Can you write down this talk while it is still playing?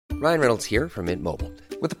Ryan Reynolds here from Mint Mobile.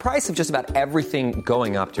 With the price of just about everything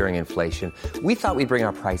going up during inflation, we thought we'd bring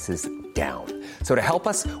our prices down. So to help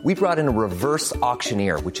us, we brought in a reverse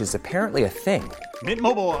auctioneer, which is apparently a thing. Mint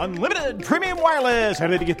Mobile Unlimited Premium Wireless. How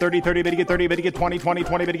to get 30, 30, bit to get 30, bit to get 20, 20,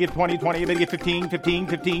 20, bit to get 20, 20, bit to get 15, 15,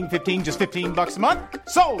 15, 15, just $15 a month?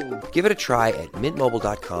 Sold! Give it a try at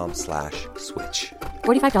mintmobile.com/switch.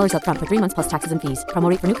 $45 up front for 3 months plus taxes and fees. Promo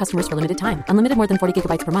rate for new customers for limited time. Unlimited more than 40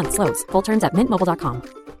 gigabytes per month. Slows full terms at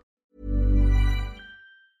mintmobile.com.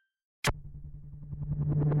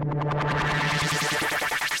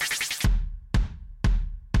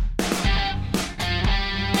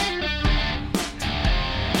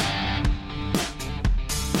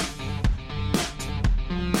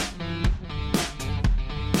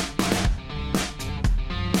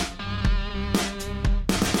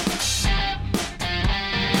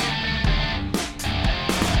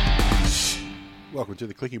 Welcome to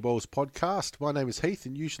the Clicking Balls podcast. My name is Heath,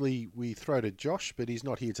 and usually we throw to Josh, but he's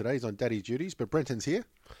not here today. He's on daddy duties, but Brenton's here.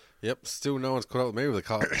 Yep, still no one's caught up with me with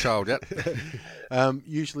a child yet.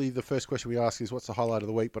 Usually the first question we ask is, what's the highlight of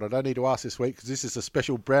the week? But I don't need to ask this week because this is a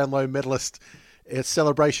special Brownlow medalist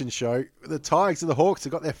celebration show. The Tigers and the Hawks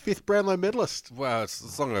have got their 5th Brownlow medalist. Wow,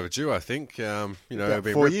 it's long overdue, I think. About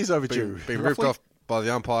 4 years overdue. Been ripped off by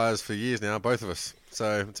the umpires for years now, both of us.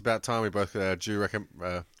 So it's about time we both get our due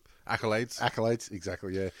accolades. Accolades,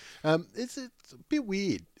 exactly, yeah. It's a bit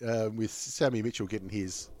weird with Sammy Mitchell getting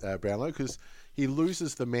his Brownlow because he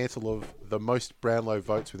loses the mantle of the most Brownlow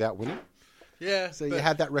votes without winning. Yeah. So you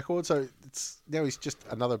had that record, so now he's just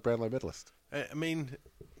another Brownlow medalist. I mean,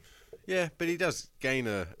 yeah, but he does gain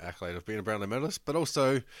an accolade of being a Brownlow medalist, but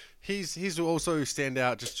also he's also stand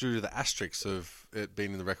out just due to the asterisks of it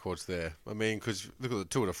being in the records there. I mean, because look at the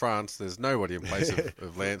Tour de France, there's nobody in place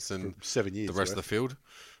of Lance and 7 years, the rest of the field.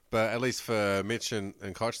 But at least for Mitch and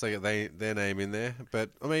Koch, they get their name in there. But,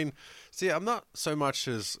 I mean, see, I'm not so much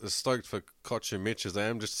as stoked for Koch and Mitch as I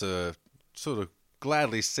am just to sort of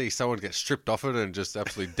gladly see someone get stripped off it and just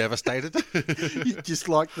absolutely devastated. You just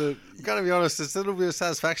like the... I'm going to be honest, it's a little bit of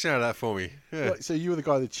satisfaction out of that for me. Yeah. So you were the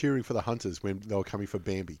guy that cheering for the Hunters when they were coming for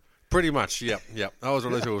Bambi? Pretty much, yep. I was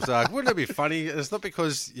one of those people. So, wouldn't it be funny? It's not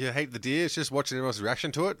because you hate the deer, it's just watching everyone's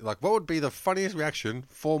reaction to it. Like, what would be the funniest reaction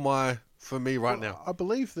for me right now? I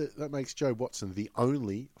believe that makes Joe Watson the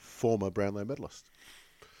only former Brownlow medalist.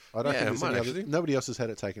 I don't think there's nobody else has had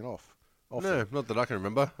it taken off. No, not that I can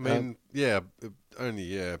remember. I mean,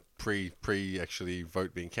 only pre actually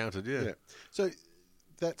vote being counted. Yeah. So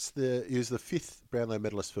he was the 5th Brownlow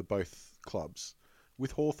medalist for both clubs.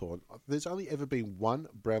 With Hawthorn, there's only ever been one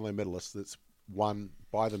Brownlow medalist that's won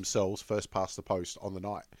by themselves first past the post on the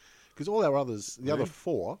night, because all our others, the other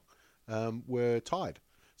 4, were tied.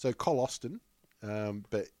 So Col Austin,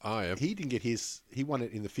 but he didn't get his. He won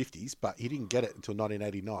it in the 50s, but he didn't get it until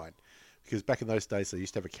 1989, because back in those days they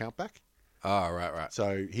used to have a countback. Oh, right.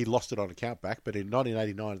 So he lost it on a countback, but in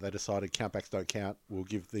 1989 they decided countbacks don't count. We'll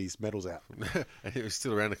give these medals out. And he was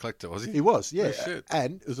still around to collect it, was he? He was, yeah. Oh, shit.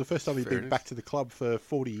 And it was the first time he'd been back to the club for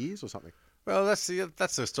 40 years or something. Well, that's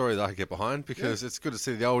a story that I can get behind, because it's good to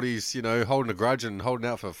see the oldies, holding a grudge and holding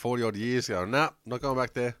out for 40-odd years, going, nah, not going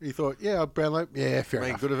back there. He thought, yeah, Brownlow, yeah, fair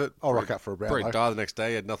enough. Good of it. I'll rock up for a Brownlow. Probably die the next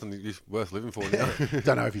day, had nothing worth living for now.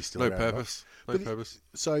 Don't know if he's still No around, purpose. Right? No purpose.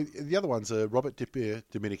 So the other ones are Robert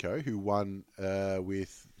Domenico, who won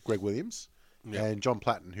with Greg Williams, and John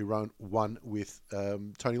Platten, who won with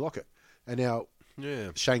Tony Lockett. And now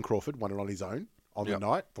Shane Crawford won it on his own on the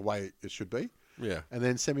night, the way it should be. Yeah. And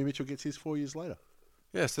then Sammy Mitchell gets his 4 years later.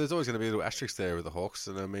 Yeah, so there's always going to be a little asterisk there with the Hawks.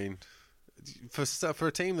 And I mean, for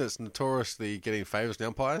a team that's notoriously getting favours from the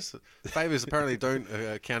umpires, favours apparently don't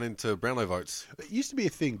count into Brownlow votes. It used to be a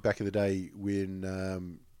thing back in the day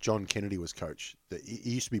when John Kennedy was coach, that he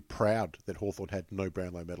used to be proud that Hawthorn had no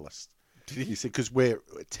Brownlow medalists. He said, because we're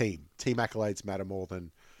a team. Team accolades matter more than...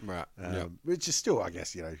 Right. Which is still, I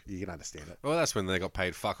guess, you can understand it. Well, that's when they got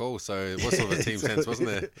paid fuck all, so what sort of a team sense, wasn't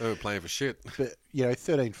there? They were playing for shit. But,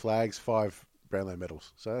 13 flags, 5 Brownlow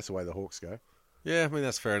medals. So that's the way the Hawks go. Yeah, I mean,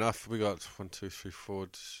 that's fair enough. We got 1, 2, 3, 4,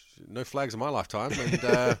 no flags in my lifetime,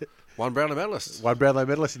 and 1 Brownlow medalist. 1 Brownlow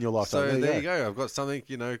medalist in your lifetime. So there you go. I've got something,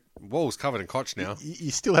 walls covered in Koch now. You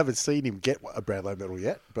still haven't seen him get a Brownlow medal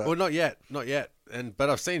yet. But... Well, not yet. But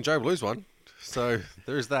I've seen Job lose one. So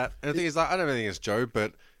there is that. And the thing is, I don't think it's Job,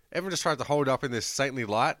 but everyone just tries to hold it up in this saintly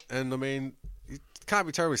light. And I mean, you can't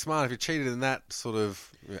be terribly smart if you're cheated in that sort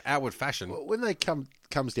of outward fashion. Well, when they comes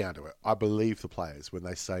down to it, I believe the players when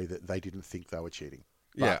they say that they didn't think they were cheating.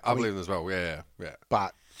 But, yeah, I believe them as well. Yeah.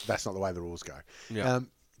 But that's not the way the rules go. Yeah.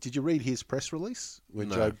 Did you read his press release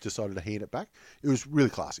when Job decided to hand it back? It was really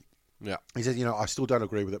classy. Yeah. He said, I still don't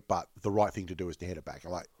agree with it, but the right thing to do is to hand it back.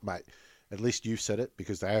 I'm like, mate, at least you've said it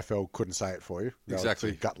because the AFL couldn't say it for you. They were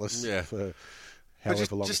Exactly. too gutless Yeah. for But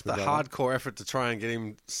however long just it's been the going on. hardcore effort to try and get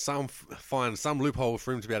him find some loophole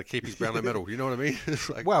for him to be able to keep his Brownlow medal. You know what I mean? It's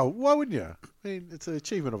like, Well, why wouldn't you? I mean, it's an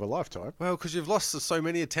achievement of a lifetime. well, because you've lost so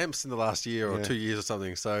many attempts in the last year or 2 years or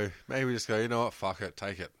something. So maybe we just go, you know what, fuck it,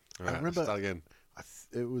 take it. All right, remember- start again.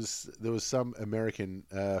 There was some American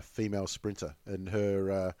female sprinter, and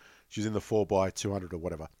her she was in the 4x200 or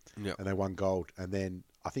whatever, Yep. and they won gold. And then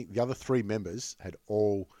I think the other 3 members had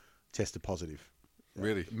all tested positive.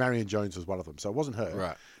 Really? Marion Jones was one of them, so it wasn't her.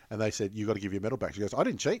 Right. And they said, "You got to give your medal back." She goes, "I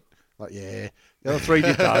didn't cheat." Like, yeah, the other 3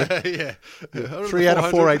 did though. Yeah. 3 out of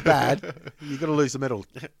 4 ain't bad. You got to lose the medal,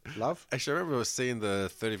 love. Actually, I remember seeing the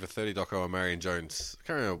 30 for 30 doco on Marion Jones. I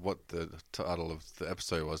can't remember what the title of the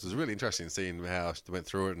episode was. It was really interesting seeing how they went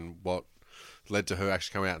through it and what led to her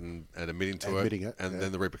actually coming out and admitting it, and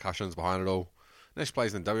then the repercussions behind it all. Now she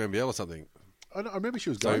plays in the WNBL or something. I remember she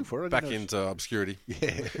was going for it. I Back didn't know into obscurity.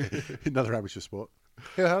 Yeah, another amateur sport.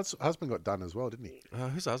 Her husband got done as well, didn't he?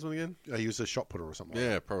 Who's the husband again? He was a shot putter or something.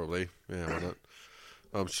 Yeah, probably. Yeah, why not?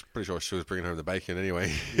 I'm pretty sure she was bringing home the bacon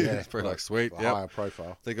anyway. Yeah, It's pretty sweet. A Yep. higher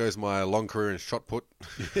profile. There goes my long career in shot put.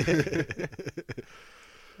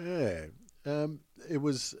 Yeah. It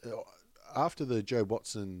was after the Joe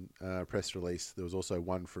Watson press release. There was also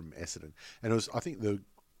one from Essendon, and it was, I think, the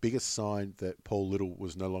biggest sign that Paul Little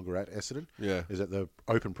was no longer at Essendon. Yeah. Is that the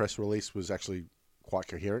open press release was actually quite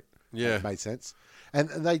coherent. Yeah. It made sense, and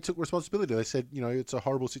they took responsibility. They said, it's a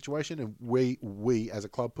horrible situation, and we as a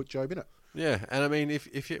club put Job in it. Yeah, and I mean,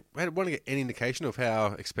 if you want to get any indication of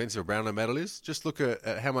how expensive a Brownlow medal is, just look at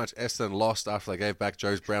how much Essendon lost after they gave back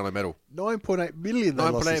Joe's Brownlow medal. 9.8 million. They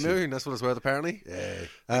lost 9.8 this year. million, that's what it's worth apparently. Yeah.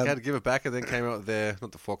 They had to give it back and then came out with their,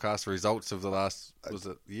 not the forecast, the results of the last, was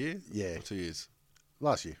it year? Yeah. Or 2 years?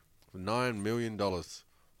 Last year. $9 million.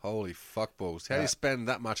 Holy fuck balls. How do you spend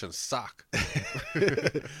that much and suck?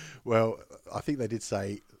 Well, I think they did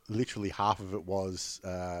say literally half of it was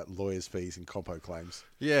lawyers' fees and compo claims.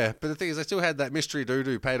 Yeah, but the thing is, they still had that mystery dude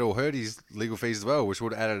who paid all Hurdy's legal fees as well, which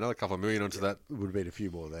would have added another couple of million onto that. Would have been a few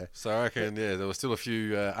more there. So I reckon, there were still a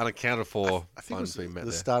few unaccounted for I think it funds was being met the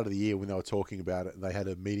there. start of the year when they were talking about it, and they had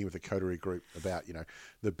a meeting with the coterie group about,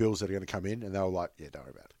 the bills that are going to come in, and they were like, yeah, don't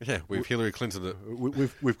worry about it. Yeah, we've Hillary Clinton it.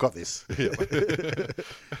 We've got this.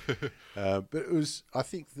 But it was, I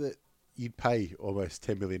think that you'd pay almost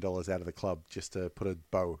 $10 million out of the club just to put a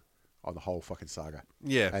bow on the whole fucking saga.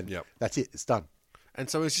 Yeah, And yep. that's it. It's done. And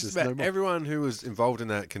so it's just There's about no more. everyone who was involved in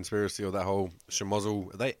that conspiracy or that whole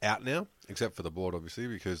schmozzle. Are they out now? Except for the board, obviously,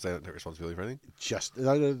 because they don't take responsibility for anything.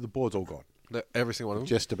 The board's all gone. Every single one of them?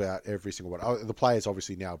 Just about every single one. Oh, the players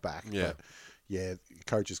obviously now back. Yeah. But yeah, the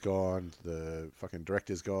coach is gone. The fucking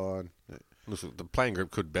director's gone. Listen, the playing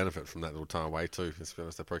group could benefit from that little time away too. Let's be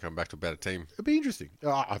honest, they'll probably come back to a better team. It'd be interesting.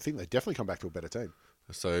 I think they definitely come back to a better team.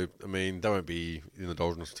 So, I mean, they won't be in the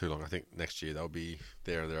doldrums for too long. I think next year they'll be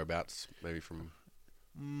there or thereabouts, maybe from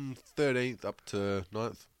 13th up to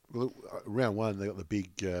 9th. Well, round one, they got the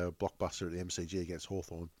big blockbuster at the MCG against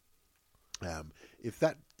Hawthorn. If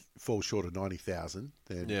that falls short of 90,000,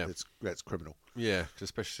 then Yeah. that's criminal. Yeah,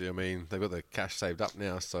 especially, I mean, they've got the cash saved up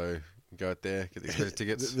now, so go out there, get the expensive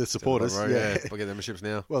tickets. The supporters, Row, yeah. We'll get memberships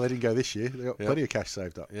now. Well, they didn't go this year. They got Yep. plenty of cash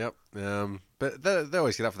saved up. Yep. But they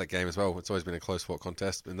always get up for that game as well. It's always been a close fought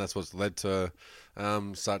contest, and that's what's led to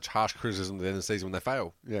such harsh criticism at the end of the season when they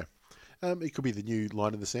fail. Yeah. It could be the new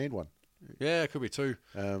line in the sand one. Yeah, it could be too.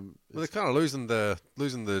 Well, they're kind of losing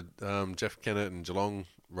the Jeff Kennett and Geelong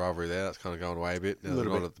rivalry there. That's kind of going away a bit. Now they're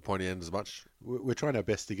Little not bit. at the pointy end as much. We're trying our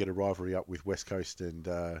best to get a rivalry up with West Coast and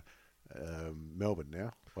Melbourne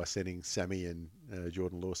now by sending Sammy and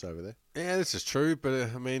Jordan Lewis over there. Yeah, this is true, but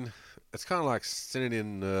I mean, it's kind of like sending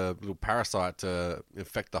in a little parasite to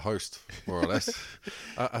infect the host, more or less.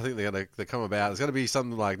 I think they come about. There's going to be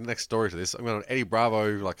something like next story to this. I'm going to Eddie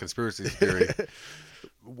Bravo like conspiracy theory.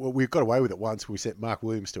 Well, we've got away with it once. We sent Mark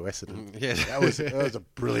Williams to Essendon. Yeah, That was a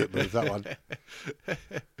brilliant move, that one.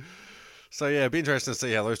 So, yeah, it'd be interesting to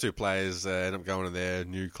see how those two players end up going in their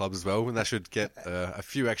new clubs as well, and that should get a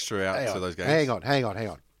few extra out to those games. Hang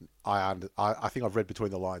on. I think I've read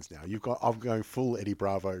between the lines now. I'm going full Eddie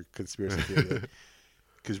Bravo conspiracy theory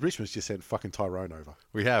because Richmond's just sent fucking Tyrone over.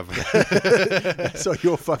 We have. So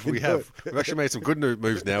you're fucking. We've actually made some good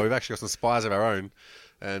moves now. We've actually got some spies of our own,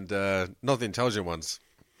 and not the intelligent ones.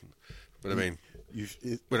 But I mean, we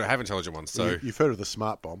don't have intelligent ones, so you've heard of the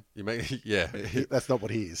smart bomb. you make yeah. That's not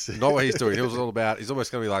what he is. Not what he's doing. He was all about. He's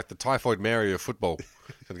almost going to be like the typhoid Mary of football.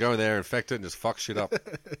 He's going to go in there, infect it, and just fuck shit up.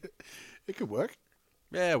 It could work.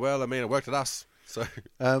 Yeah, well, I mean, it worked at us. So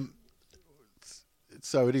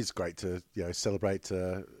So it is great to celebrate.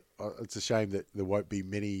 It's a shame that there won't be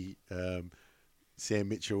many Sam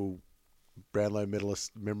Mitchell Brownlow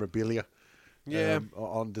medalist memorabilia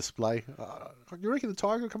on display. You reckon the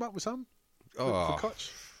Tiger will come up with some for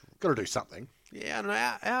Koch? Got to do something. Yeah, I don't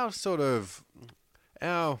know.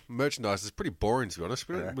 Our merchandise is pretty boring, to be honest.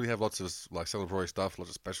 We don't really have lots of like celebratory stuff, lots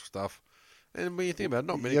of special stuff. And when you think about it,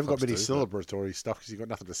 not many. You haven't got many clubs celebratory stuff because you've got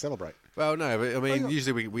nothing to celebrate. Well, no, but I mean,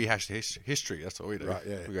 usually we hash history. That's what we do. Right,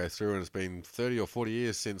 yeah. We go through, and it's been 30 or 40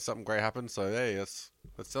 years since something great happened. So hey, let's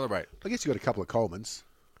celebrate. I guess you got a couple of Colemans.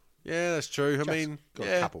 Yeah, that's true. Jack's I mean, got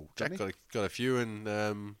a couple. Jack got a few, and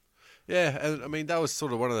and I mean that was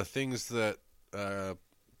sort of one of the things that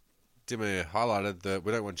Dimmer highlighted, that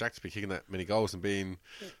we don't want Jack to be kicking that many goals and being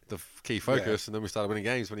the key focus, and then we started winning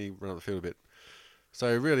games when he ran up the field a bit.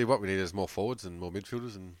 So really, what we need is more forwards and more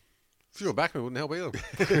midfielders, and fewer backmen wouldn't help either.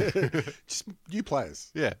 Just new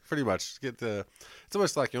players. Yeah, pretty much. It's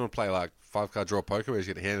almost like you want to play like 5-card draw poker, where you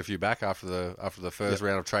get to hand a few back after the first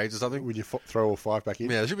round of trades or something. When you throw all 5 back in.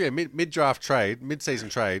 Yeah, there should be a mid-draft trade, mid-season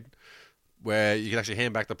trade, where you can actually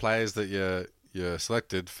hand back the players that you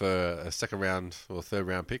selected for a second round or third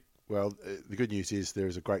round pick. Well, the good news is there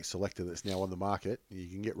is a great selector that's now on the market. You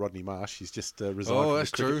can get Rodney Marsh. He's just resigned from the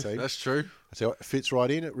cricket team. That's true. So it fits right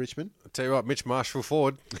in at Richmond. I'll tell you what, Mitch Marsh full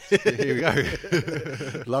forward. Here we go.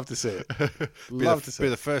 Love to see it. Be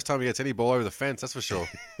the first time he gets any ball over the fence, that's for sure.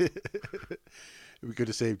 It'd be good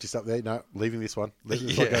to see him just up there. No, leaving this one. Go.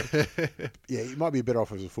 Yeah, he might be better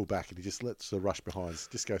off as a full back, and he just lets the rush behinds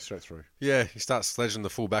just go straight through. Yeah, he starts sledging the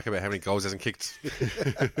full back about how many goals he hasn't kicked.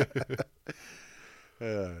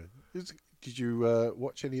 Did you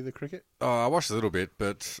watch any of the cricket? I watched a little bit,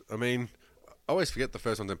 but I mean, I always forget the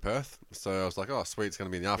first one's in Perth. So I was like, oh, sweet, it's going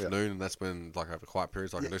to be in the afternoon, and that's when like I have a quiet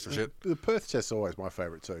period so I can do some shit. The Perth test's always my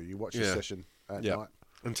favourite too. You watch the session at night.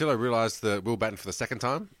 Until I realised that we were batting for the second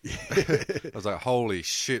time. I was like, holy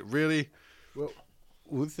shit, really? Well,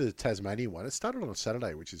 with the Tasmanian one, it started on a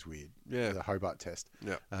Saturday, which is weird. Yeah. The Hobart test.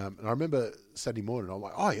 Yeah. And I remember Saturday morning, I'm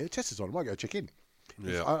like, oh yeah, the test is on. I might go check in.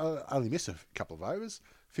 Yeah. I only miss a couple of overs,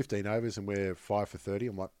 15 overs, and we're 5 for 30.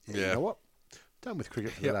 I'm like, you know what? Done with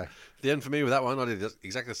cricket for the day. The end for me with that one, I did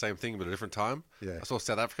exactly the same thing, but a different time. Yeah. I saw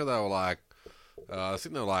South Africa, they were like, I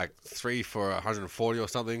think they were like 3 for 140 or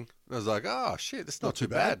something. And I was like, oh shit, that's not too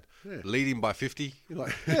bad. Yeah. Leading by 50. You're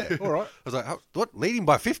like, yeah, all right. I was like, what? Leading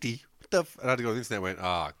by 50? What the and I had to go on the internet and went,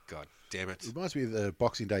 oh, god damn it. It reminds me of the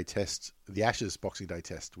Boxing Day test, the Ashes Boxing Day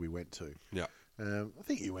test we went to. Yeah. I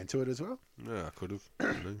think you went to it as well. Yeah, I could have.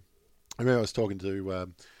 I remember I was talking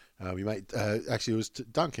to we mate. Actually, it was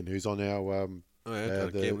Duncan who's on our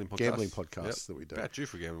the gambling podcast that we do. About due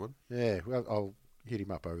for a gambling one. Yeah, well, I'll hit him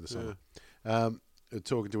up over the summer.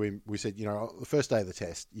 Talking to him, we said, the first day of the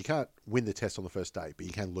test, you can't win the test on the first day, but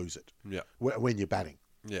you can lose it. Yeah. When you're batting.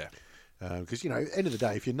 Yeah. Because end of the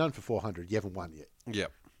day, if you're none for 400, you haven't won yet. Yeah.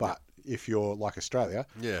 But if you're like Australia,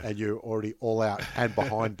 yeah, and you're already all out and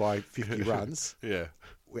behind by 50 runs, yeah,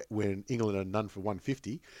 when England are none for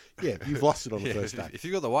 150, yeah, you've lost it on the first day. If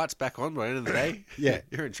you've got the whites back on by the end of the day, yeah,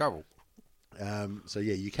 you're in trouble. So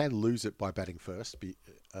yeah, you can lose it by batting first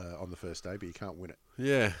on the first day, but you can't win it.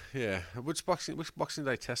 Yeah, yeah. Which Boxing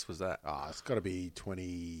Day test was that? It's got to be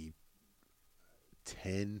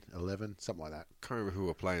 2010, 11, something like that. Can't remember who we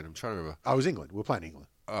were playing. I'm trying to remember. Oh, it was England. We were playing England.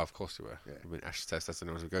 Oh, of course we were. Yeah. I mean, Ashes test, that's the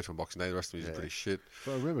ones we go to on Boxing Day. The rest of them is pretty shit. If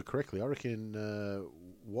I remember correctly, I reckon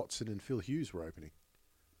Watson and Phil Hughes were opening.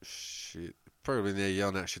 Shit. Probably there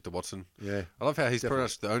yelling that shit to Watson. Yeah. I love how he's pretty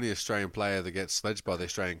much the only Australian player that gets sledged by the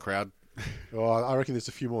Australian crowd. Oh, I reckon there's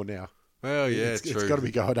a few more now. Well, yeah, it's true. It's got to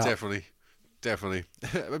be going up. Definitely.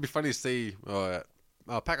 It'd be funny to see...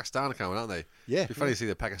 Pakistan are coming, aren't they? Yeah. It'd be funny to see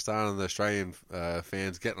the Pakistan and the Australian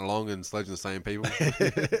fans getting along and sledging the same people.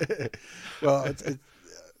 Well,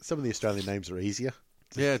 some of the Australian names are easier.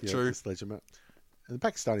 True. To sledge them out. And the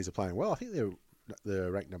Pakistanis are playing well. I think they're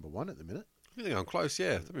ranked number 1 at the minute. I think they're on close,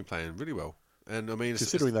 yeah. They've been playing really well. And I mean,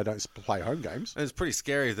 considering they don't play home games, and it's pretty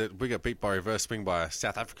scary that we got beat by reverse swing by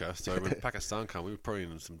South Africa. So when Pakistan come, we were probably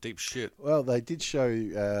in some deep shit. Well, they did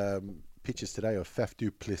show pictures today of Faf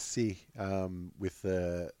du Plessis with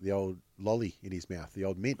the old lolly in his mouth, the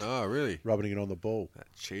old mint. Oh, really? Rubbing it on the ball. That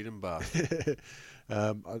cheating bastard.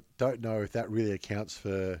 I don't know if that really accounts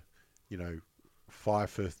for, 5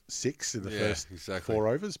 for 6 in the first 4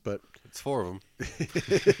 overs, but it's 4 of them.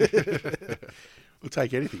 We'll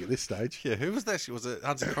take anything at this stage. Yeah, who was that? Was it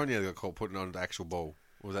Hudson Cronje that got caught putting on the actual ball?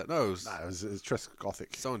 Or was that? No, it was Tress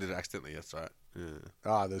Gothic. Someone did it accidentally, that's right.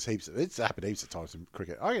 Yeah. There's heaps. It's happened heaps of times in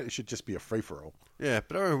cricket. I think it should just be a free-for-all. Yeah,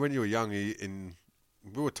 but I remember when you were young, we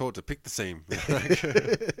were taught to pick the seam.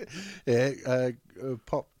 Yeah,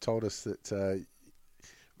 Pop told us that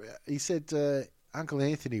He said Uncle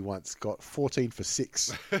Anthony once got 14 for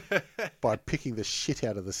 6 by picking the shit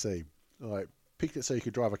out of the seam. Like, picked it so you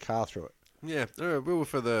could drive a car through it. Yeah, we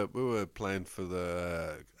were playing for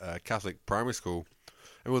the Catholic primary school,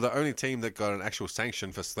 and we were the only team that got an actual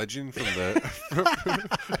sanction for sledging from the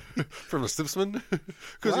from the slipsman,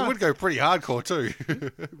 because it would go pretty hardcore too.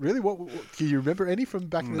 Really? What can you remember any from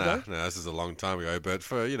back in the day? No, this is a long time ago. But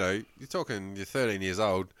for you're talking, you're 13 years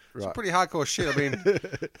old. It's Right. pretty hardcore shit. I mean,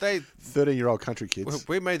 13-year-old country kids.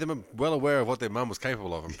 we made them well aware of what their mum was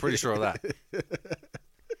capable of. I'm pretty sure of that.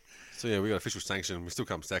 So yeah, we got official sanction. We still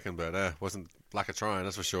come second, but wasn't lack of trying,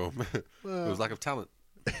 that's for sure. It was lack of talent.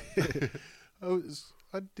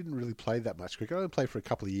 I didn't really play that much cricket. I only played for a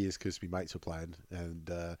couple of years because my mates were playing, and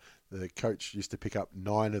the coach used to pick up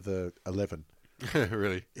 9 of the 11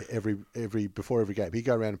 Really? before every game. He'd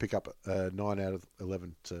go around and pick up 9 out of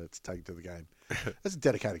 11 to take to the game. That's a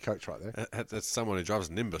dedicated coach right there. That's someone who drives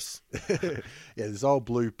a Nimbus. Yeah, there's old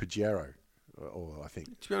blue Pajero, or I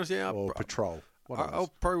think, To be honest, yeah, or Patrol. I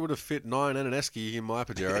probably would have fit 9 and an esky in my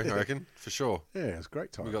Pajero, I reckon, for sure. Yeah, it was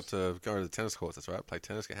great time. We got to go to the tennis courts, that's right, play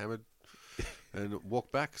tennis, get hammered, and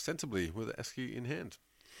walk back sensibly with the esky in hand.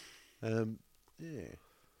 Yeah.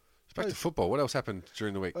 Back to football. What else happened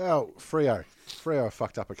during the week? Well, Freo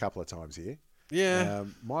fucked up a couple of times here. Yeah.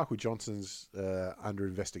 Michael Johnson's under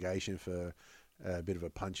investigation for a bit of a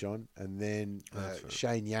punch on, and then Right.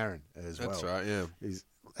 Shane Yarran as well. That's right, yeah. He's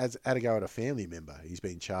had a go at a family member. He's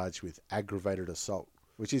been charged with aggravated assault,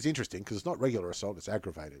 which is interesting because it's not regular assault, it's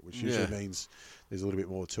aggravated, which usually means there's a little bit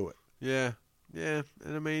more to it. Yeah.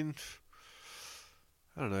 And I mean,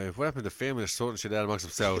 I don't know. What happened to family sorting shit out amongst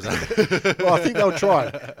themselves? Well, I think they'll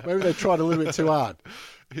try. Maybe they tried a little bit too hard.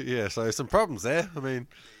 Yeah, so some problems there. I mean,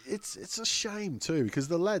 It's a shame too because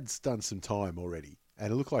the lad's done some time already,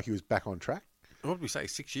 and it looked like he was back on track. what did we say,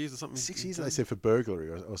 6 years or something? 6 years, they said, for burglary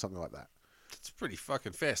or something like that. It's pretty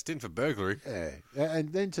fucking fair stint for burglary. Yeah, and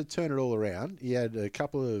then to turn it all around, he had a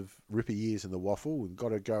couple of ripper years in the waffle and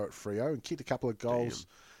got a go at Freo and kicked a couple of goals,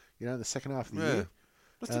 in the second half of the year.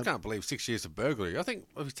 I still can't believe 6 years of burglary. I think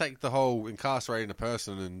if you take the whole incarcerating a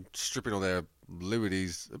person and stripping all their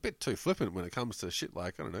liberties, a bit too flippant when it comes to shit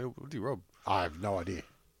like, I don't know, what do you rob? I have no idea.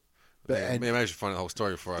 But and- maybe I should find the whole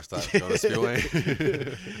story before I start going to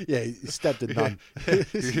spiel. Yeah, he stabbed a nun.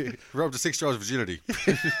 Robbed a 6-year-old's virginity.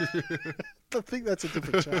 I think that's a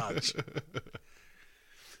different charge.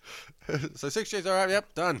 So 6 years, all right,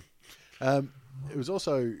 yep, done. It was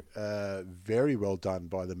also very well done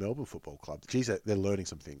by the Melbourne Football Club. Geez, they're learning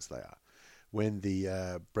some things, they are. When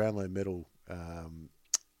the Brownlow medal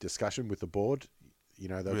discussion with the board, they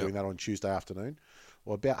were doing that on Tuesday afternoon,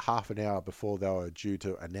 well, about half an hour before they were due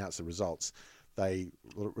to announce the results, they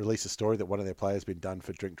released a story that one of their players had been done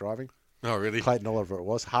for drink driving. Oh, really? Clayton Oliver it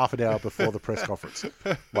was, half an hour before the press conference.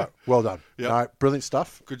 Right, well done. Yep. No, brilliant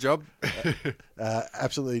stuff. Good job.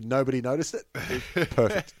 Absolutely nobody noticed it.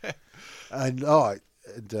 Perfect. And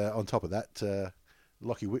on top of that,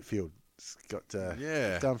 Lockie Whitfield got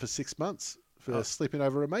done for 6 months for sleeping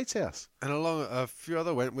over a mate's house. And along a few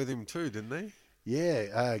other went with him too, didn't they?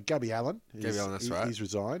 Yeah, Gabby Allen. That's right. He's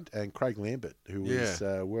resigned. And Craig Lambert, who was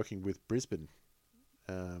working with Brisbane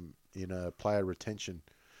in a player retention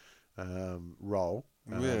role,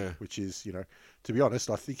 which is, to be honest,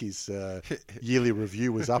 I think his yearly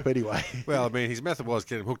review was up anyway. Well, I mean, his method was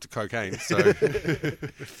getting hooked to cocaine, so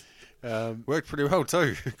worked pretty well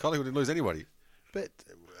too. Collingwood didn't lose anybody. But,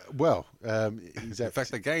 he's In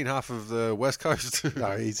fact, they gained half of the West Coast.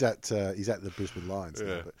 No, he's at the Brisbane Lions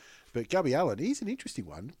now. But Gabby Allen, he's an interesting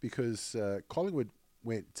one because Collingwood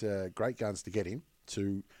went great guns to get him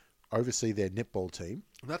to oversee their netball team.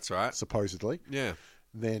 That's right. Supposedly. Yeah.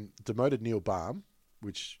 Then demoted Neil Baum,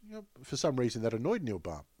 which for some reason that annoyed Neil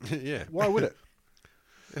Baum. Yeah. Why would it?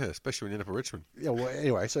 Yeah, especially when you end up at Richmond. Yeah. Well,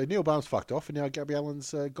 anyway, so Neil Baum's fucked off, and now Gabby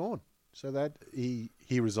Allen's gone. So that he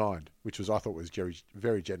resigned, which I thought was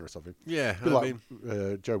very generous of him. Yeah, a bit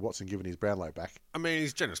like Joe Watson giving his Brownlow back. I mean,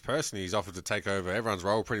 he's a generous person. He's offered to take over everyone's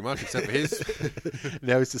role pretty much, except for his.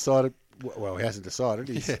 Now he's decided. Well, he hasn't decided.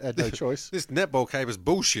 He's had no choice. This netball cave is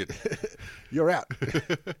bullshit. You're out.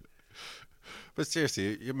 But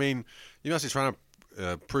seriously, I mean, you must be trying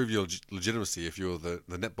to prove your legitimacy if you're the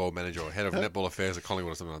netball manager or head of netball affairs at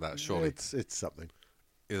Collingwood or something like that. Surely, it's something.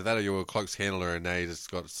 Either that or you're a cloaks handler and now you just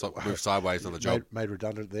got moved sideways on the job. Made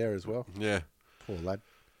redundant there as well. Yeah. Poor lad.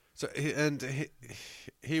 So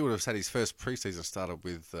he would have had his first preseason started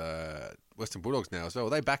with Western Bulldogs now as well. Are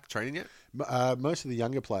they back training yet? Most of the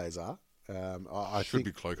younger players are. I Should think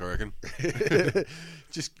be Cloak, I reckon.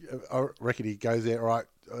 I reckon he goes there. All right,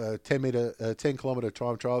 10 kilometre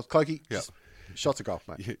time trials. Cloaky, Shots of golf,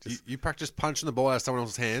 mate. You practice punching the ball out of someone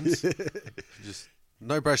else's hands. Just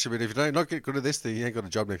no pressure, but if you don't not get good at this, then you ain't got a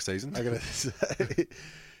job next season. I'm going to say,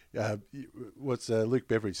 what's Luke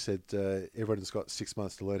Beveridge said, everyone's got 6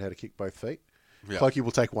 months to learn how to kick both feet. Yep. Clokey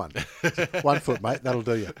will take one. 1 foot, mate. That'll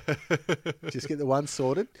do you. Just get the one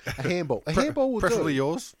sorted. A handball. A handball will preferably do.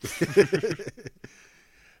 yours.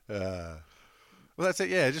 Well, that's it.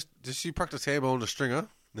 Yeah, just you practice handball and a stringer,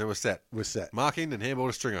 then we're set. We're set. Marking and handball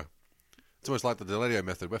to stringer. It's almost like the Deledio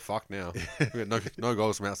method. We're fucked now. We've got no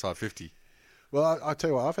goals from outside 50. Well, I tell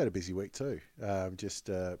you what, I've had a busy week too. Just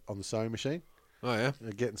on the sewing machine. Oh yeah,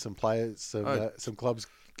 getting some players, some clubs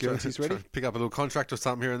guarantees ready. Pick up a little contract or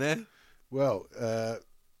something here and there. Well,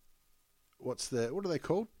 what are they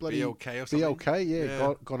called? Bloody BLK or something. BLK,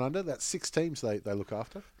 yeah. Gone under. That's 6 teams they look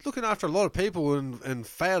after. Looking after a lot of people and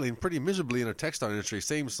failing pretty miserably in a textile industry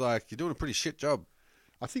seems like you're doing a pretty shit job.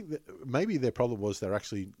 I think that maybe their problem was they're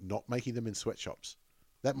actually not making them in sweatshops.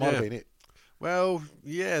 That might have been it. Well,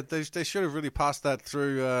 yeah, they should have really passed that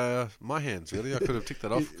through my hands, really. I could have ticked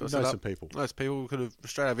that off. Some people. Those people could have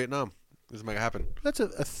straight out of Vietnam. Just make it happen. That's a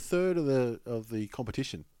third of the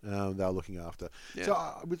competition they're looking after. Yeah. So,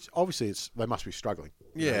 which obviously they must be struggling.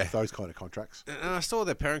 With those kind of contracts. And I saw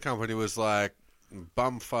their parent company was like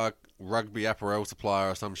bumfuck rugby apparel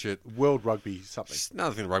supplier or some shit. World Rugby something.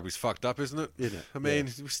 Another thing, rugby's fucked up, isn't it? Isn't it? I mean,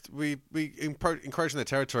 we encroach in their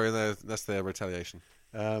territory, and that's their retaliation.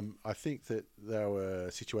 I think that they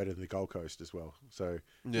were situated in the Gold Coast as well. So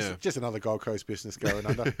yeah. just another Gold Coast business going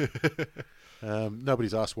under.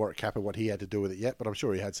 Nobody's asked Warwick Capper what he had to do with it yet, but I'm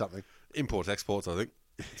sure he had something. Imports, exports, I think.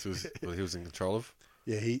 What he was in control of.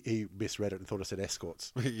 Yeah, he misread it and thought I said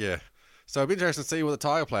escorts. Yeah. So it'll be interesting to see what the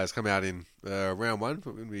Tiger players come out in round one.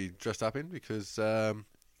 We're going to be dressed up in because... I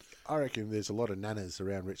reckon there's a lot of nanas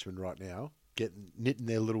around Richmond right now knitting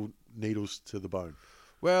their little needles to the bone.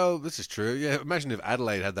 Well, this is true. Yeah, imagine if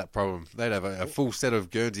Adelaide had that problem. They'd have a full set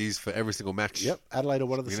of Guernseys for every single match. Yep, Adelaide are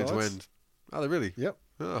one of the beginning sides. to end. Oh, they really? Yep.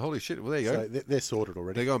 Oh, holy shit. Well, there you go. So they're sorted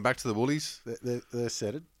already. They're going back to the woolies. They're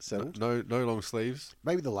settled. No long sleeves.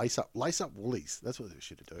 Maybe the lace up woolies. That's what they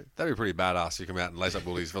should do. That'd be pretty badass. You come out and lace up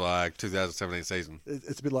woolies for like 2017 season.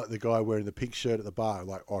 It's a bit like the guy wearing the pink shirt at the bar.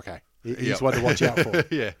 Like, okay, he's one to watch out for.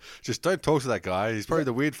 Yeah, just don't talk to that guy. He's probably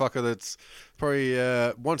the weird fucker that's probably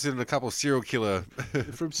once in a couple of serial killer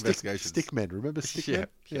from investigations. Stickmen. Remember Stickmen?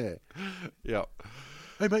 Yeah.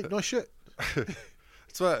 Hey mate, nice shirt.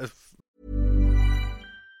 That's what.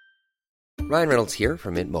 Ryan Reynolds here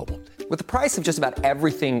from Mint Mobile. With the price of just about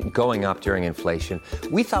everything going up during inflation,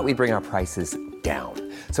 we thought we'd bring our prices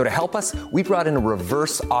down. So to help us, we brought in a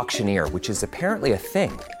reverse auctioneer, which is apparently a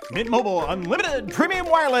thing. Mint Mobile Unlimited Premium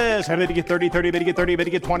Wireless. How to get 30, 30, bit to get 30, bit to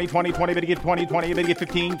get 20, 20, 20, bit to get 20, 20, bit to get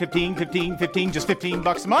 15, 15, 15, 15, just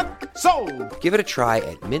 $15 a month? Sold! Give it a try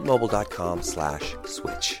at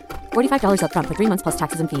mintmobile.com/switch. $45 up front for 3 months plus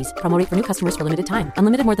taxes and fees. Promo rate for new customers for limited time.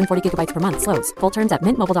 Unlimited more than 40 gigabytes per month. Slows full terms at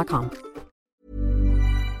mintmobile.com.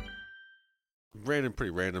 Very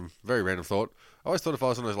random thought. I always thought if I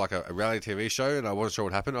was on like a reality TV show and I wasn't sure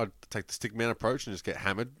what happened, I'd take the stickman approach and just get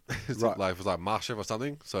hammered. Right. Like it was like MasterChef or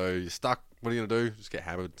something. So you're stuck. What are you gonna do? Just get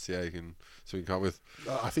hammered. See how you can come up with.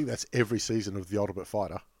 I think that's every season of The Ultimate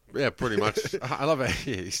Fighter. Yeah, pretty much. I love it.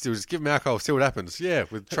 Yeah, you still just give them alcohol, see what happens. Yeah,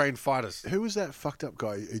 with trained fighters. Who was that fucked up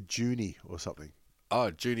guy? Junie or something?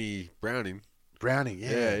 Oh, Junie Browning.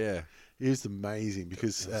 Yeah. He was amazing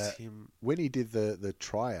because when he did the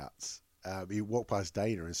tryouts, he walked past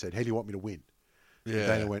Dana and said, "How do you want me to win?" Yeah. And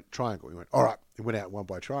Dana went, "Triangle." He went, "All right." He went out and won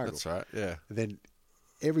by triangle. That's right, yeah. And then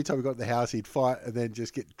every time he got in the house, he'd fight and then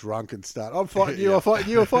just get drunk and start, "I'm fighting you, I'm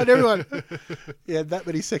fighting you, I'm fighting everyone." He had that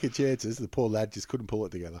many second chances. The poor lad just couldn't pull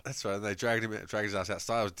it together. That's right. And they dragged his ass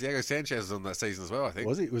outside. It was Diego Sanchez was on that season as well, I think.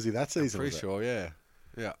 Was he? Was he that season? I'm pretty sure, yeah.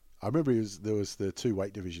 Yeah. I remember there was the 2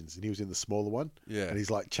 weight divisions, and he was in the smaller one. Yeah. And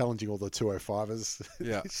he's like challenging all the 205ers.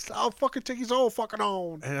 Yeah. He's like, "I'll fucking take his all fucking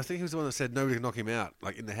on." And I think he was the one that said nobody could knock him out,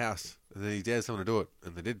 like in the house. And then he dared someone to do it,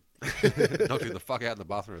 and they did. Knocked him the fuck out in the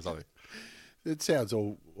bathroom or something. It sounds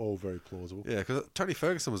all very plausible. Yeah, because Tony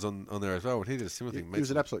Ferguson was on there as well when he did a similar thing. He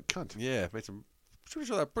was an absolute cunt. Yeah, made some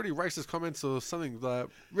pretty racist comments or something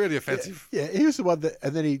really offensive. Yeah, he was the one that,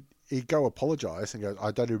 and then he'd go apologise and goes,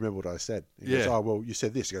 "I don't remember what I said." He goes, "Oh, well, you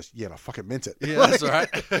said this." He goes, "Yeah, and I fucking meant it." Yeah, that's right.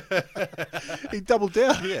 He doubled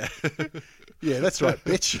down. Yeah. Yeah, that's right,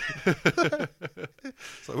 bitch.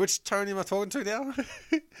 So which Tony am I talking to now?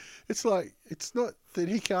 It's like, it's not that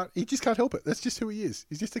he just can't help it. That's just who he is.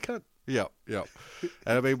 He's just a cunt. Yeah. And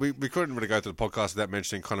I mean, we couldn't really go to the podcast without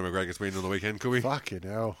mentioning Conor McGregor's win on the weekend, could we? Fucking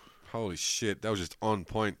hell. Holy shit, that was just on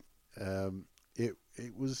point. It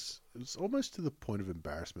was almost to the point of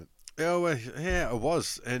embarrassment. Oh, well, yeah, it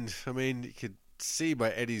was. And, I mean, you could see by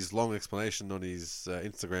Eddie's long explanation on his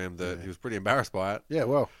Instagram that he was pretty embarrassed by it. Yeah,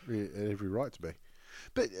 well, he had every right to be.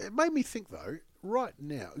 But it made me think, though, right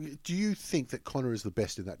now, do you think that Connor is the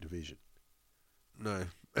best in that division? No.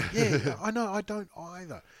 Yeah, I know, I don't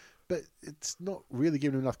either. But it's not really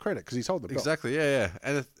giving him enough credit because he's holding the belt. Exactly, yeah.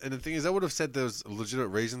 And the thing is, I would have said there was a legitimate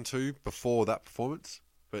reason to before that performance.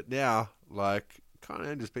 But now, like, kind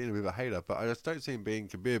of just being a bit of a hater. But I just don't see him being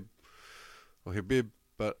Khabib. Or Habib,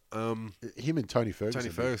 but... him and Tony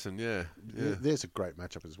Ferguson. Yeah. There's a great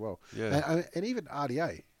matchup as well. Yeah. And even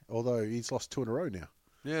RDA, although he's lost 2 in a row now.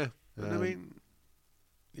 Yeah. I mean...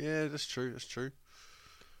 Yeah, that's true.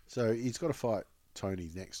 So he's got to fight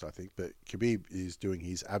Tony next, I think. But Khabib is doing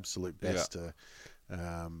his absolute best to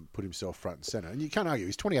put himself front and centre. And you can't argue.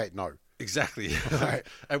 He's 28-0. Exactly. Right.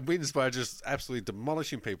 And wins by just absolutely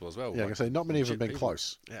demolishing people as well. Yeah, like I say, not many of them have been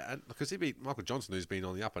close. Yeah, because he beat Michael Johnson, who's been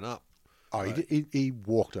on the up and up. Oh, he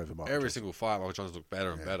walked over Michael Every Johnson. single fight, Michael Johnson looked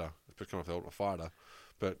better and better. He's become the ultimate fighter.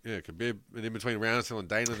 But, yeah, Khabib, and in between rounds, telling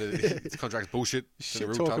Dana that his contract's bullshit.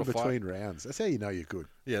 Shit talking between rounds. That's how you know you're good.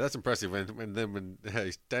 Yeah, that's impressive. When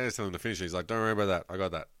Dana's telling him to finish, he's like, don't worry about that. I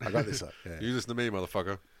got that. I got this up. Yeah. You listen to me,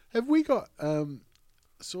 motherfucker. Have we got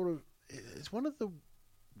sort of... It's one of the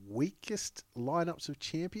weakest lineups of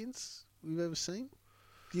champions we've ever seen.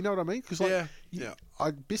 Do you know what I mean? Because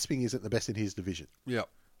Bisping isn't the best in his division. Yeah.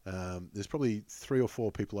 There's probably 3 or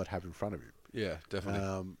 4 people I'd have in front of him. Yeah,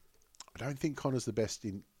 definitely. I don't think Connor's the best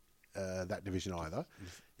in that division either.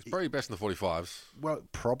 He's probably best in the 45s. Well,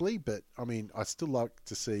 probably, but I mean, I'd still like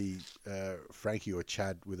to see Frankie or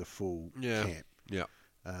Chad with a full camp. Yeah.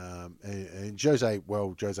 And Jose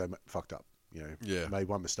fucked up. You know, made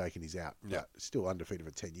one mistake and he's out. Yeah. But still undefeated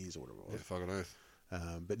for 10 years or whatever it was. Yeah, fucking oath.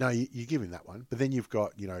 But no, you give him that one. But then you've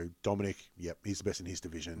got, Dominic. Yep, he's the best in his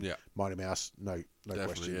division. Yeah. Mighty Mouse, no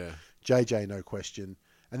question. Yeah. JJ, no question.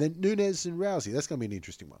 And then Nunes and Rousey. That's going to be an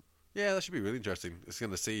interesting one. Yeah, that should be really interesting. It's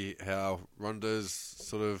going to see how Ronda's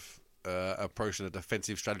sort of approaching a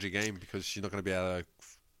defensive strategy game because she's not going to be able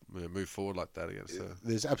to move forward like that against her.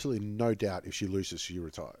 There's absolutely no doubt if she loses, she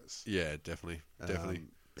retires. Yeah, definitely.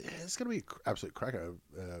 But yeah, it's going to be an absolute cracker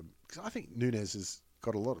because I think Nunes has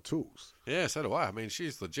got a lot of tools. Yeah, so do I. I mean,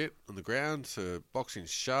 she's legit on the ground. Her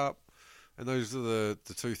boxing's sharp. And those are the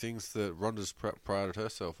 2 things that Ronda's prided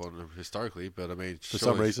herself on historically. But, I mean... For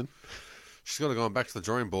some reason. She's got to go back to the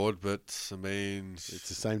drawing board, but, I mean... It's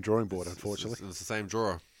the same drawing board, unfortunately. It's the same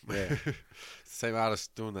drawer. Yeah. Same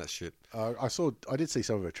artist doing that shit. I did see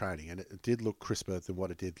some of her training, and it did look crisper than what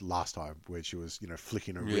it did last time, where she was,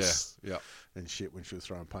 flicking her wrists and shit when she was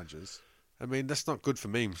throwing punches. I mean, that's not good for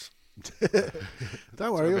memes.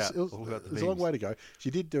 Don't worry, it was a long way to go. She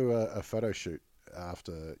did do a photo shoot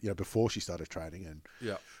after, before she started training,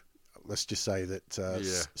 and let's just say that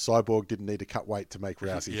Cyborg didn't need to cut weight to make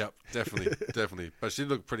Rousey. Yep, definitely. But she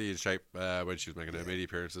looked pretty in shape when she was making her media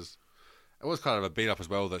appearances. It was kind of a beat up as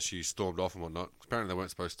well that she stormed off and whatnot. Apparently they weren't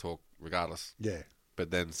supposed to talk regardless. Yeah. But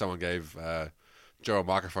then someone gave Joe a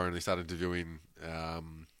microphone and he started interviewing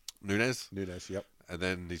Nunes. Nunes, yep. And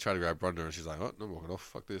then he tried to grab Ronda and she's like, oh, no, I'm walking off.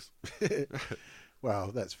 Fuck this.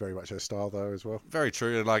 Well, that's very much her style, though, as well. Very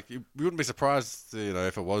true. And, we wouldn't be surprised,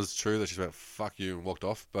 if it was true that she went, fuck you, and walked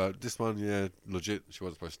off. But this one, legit, she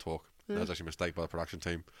wasn't supposed to talk. Yeah. That was actually a mistake by the production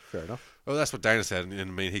team. Fair enough. Well, that's what Dana said. And, I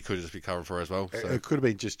mean, he could just be covering for her as well. So. It could have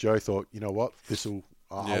been just Joe thought, you know what, this'll...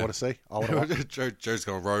 I want to see. I want to Joe's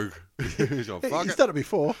gone rogue. He's gone, fuck He's done it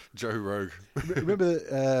before. Joe rogue.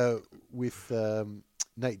 Remember with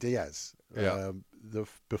Nate Diaz? Yeah.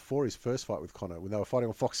 Before his first fight with Conor, when they were fighting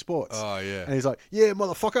on Fox Sports. Oh, yeah. And he's like, yeah,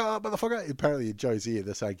 motherfucker. Apparently in Joe's ear,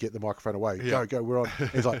 they're saying, get the microphone away. Yeah. Go, we're on. And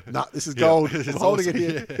he's like, nah, this is gold. I'm holding it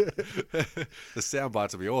here. Yeah. The sound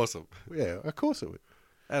bites would be awesome. Yeah, of course it would.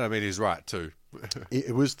 And I mean, he's right, too.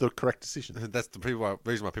 It was the correct decision. That's the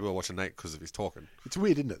reason why people are watching Nate, because of his talking. It's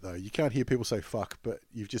weird, isn't it, though? You can't hear people say fuck, but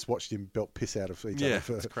you've just watched him belt piss out of each other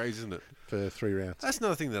it's crazy, isn't it? For 3 rounds. That's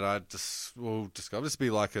another thing that I will discover. This will be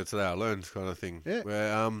like a Today I Learned kind of thing. Yeah.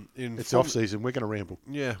 Where, it's off-season. We're going to ramble.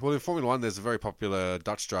 Yeah. Well, in Formula 1, there's a very popular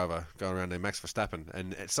Dutch driver going around named Max Verstappen.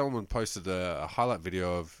 And someone posted a highlight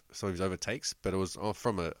video of some of his overtakes, but it was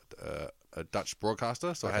from a Dutch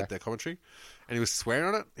broadcaster, so I had their commentary, and he was swearing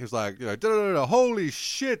on it. He was like, holy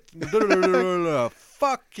shit,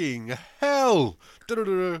 fucking hell, great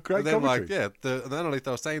and then commentary. and then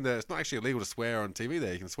they were saying that it's not actually illegal to swear on TV.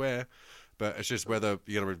 There, you can swear, but it's just whether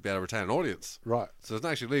you're going to be able to retain an audience. Right. So it's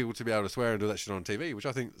not actually legal to be able to swear and do that shit on TV, which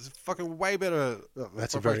I think is fucking way better.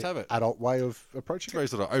 That's a very adult way of approaching it.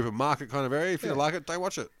 It's a very sort of open market kind of area. If you don't like it, don't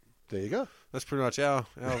watch it. There you go. That's pretty much our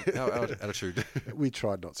attitude. We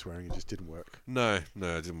tried not swearing, it just didn't work. No, it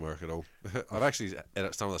didn't work at all. I've actually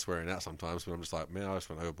edit some of the swearing out sometimes, but I'm just like, man, I just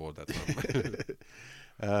went overboard that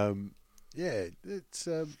time. Yeah,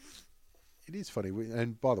 it is funny.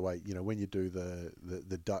 And by the way, when you do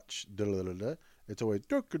the Dutch, it's always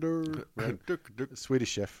right? Swedish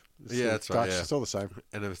chef. Yeah, that's Dutch, right. Yeah. It's all the same.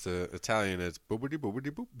 And if it's Italian, it's boobity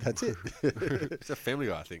boobity boop. That's it. It's a Family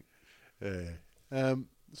Guy, I think. Yeah.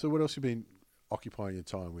 So what else have you been occupying your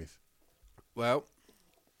time with? Well,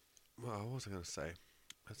 what was I going to say?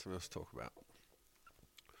 That's something else to talk about.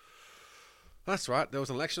 That's right. There was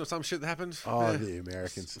an election or some shit that happened. Oh, the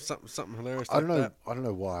Americans. Something hilarious. I don't know. That. I don't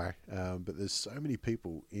know why, but there's so many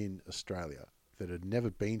people in Australia that had never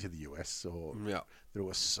been to the US or that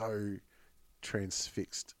were so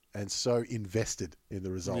transfixed and so invested in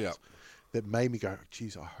the results that made me go,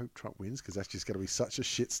 geez, I hope Trump wins because that's just going to be such a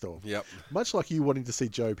shitstorm. Yep. Much like you wanting to see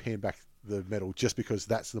Joe hand back the medal just because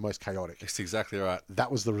that's the most chaotic. That's exactly right. That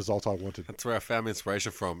was the result I wanted. That's where I found my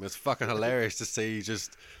inspiration from. It's fucking hilarious to see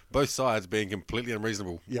just both sides being completely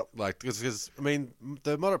unreasonable. Yep. Like, because I mean,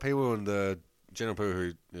 the moderate people and the general people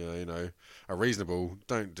who are reasonable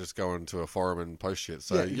don't just go into a forum and post shit.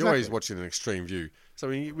 So you're always watching an extreme view. So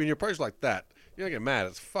when you approach like that, you don't get mad.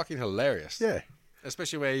 It's fucking hilarious. Yeah.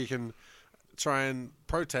 Especially where you can try and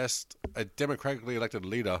protest a democratically elected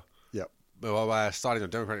leader. Yep. By citing of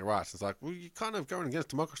democratic rights. It's like, well, you're kind of going against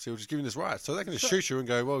democracy or just giving this right. So they can just shoot you and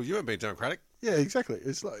go, well, you weren't being democratic. Yeah, exactly.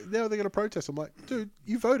 It's like, now they're going to protest. I'm like, dude,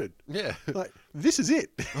 you voted. Yeah. Like, this is it.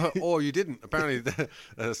 Or you didn't. Apparently,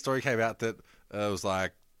 the story came out that it was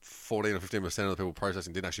like 14 or 15% of the people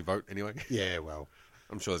protesting didn't actually vote anyway. Yeah, well.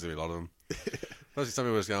 I'm sure there's going to be a lot of them. Mostly some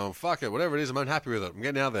people are just going, fuck it, whatever it is, I'm unhappy with it. I'm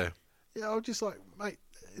getting out there. Yeah, I'm just like, mate,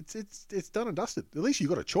 it's done and dusted. At least you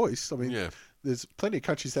got a choice. I mean, there's plenty of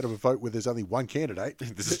countries that have a vote where there's only one candidate.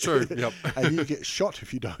 This is true. Yep. And you get shot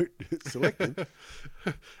if you don't select them.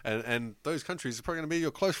 And those countries are probably going to be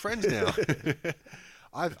your close friends now.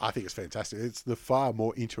 I think it's fantastic. It's the far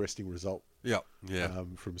more interesting result. Yep. Yeah.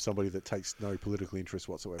 From somebody that takes no political interest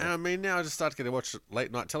whatsoever. And I mean, now I just start to get to watch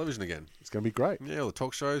late night television again. It's going to be great. Yeah, all the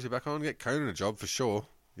talk shows, you're back on. Get Conan a job for sure.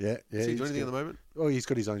 Yeah. Is he doing anything at the moment? Oh, he's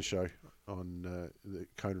got his own show on the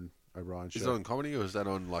Conan O'Brien show. Is it on comedy or is that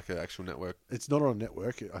on like an actual network? It's not on a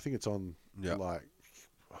network. I think it's on like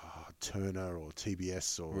Turner or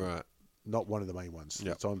TBS or not one of the main ones.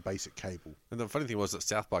 Yep. It's on basic cable. And the funny thing was that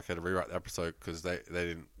South Park had to rewrite the episode because they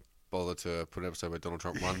didn't bother to put an episode where Donald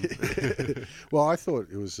Trump won. Well, I thought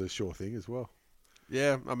it was a sure thing as well.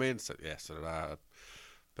 Yeah, I mean, so did I.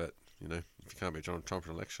 But, if you can't beat Donald Trump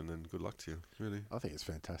in an election, then good luck to you, really. I think it's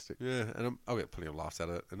fantastic. Yeah, and I'll get plenty of laughs at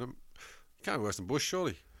it. And you can't be worse than Bush,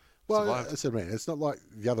 surely. Well, that's what I mean. It's not like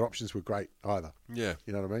the other options were great either. Yeah.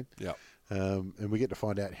 You know what I mean? Yeah. And we get to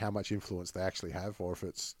find out how much influence they actually have, or if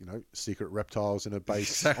it's secret reptiles in a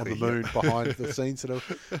base on the moon behind the scenes that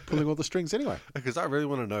are pulling all the strings anyway. Because I really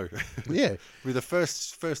want to know. Yeah, be the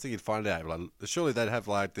first thing you'd find out. Like, surely they'd have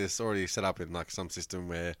like this already set up in like some system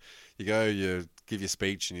where you go, you give your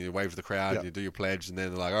speech, and you wave to the crowd, and you do your pledge, and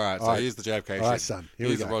then they're like, all right, so here's the JFK shit, right, son,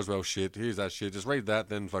 here's the Roswell shit, here's that shit. Just read that,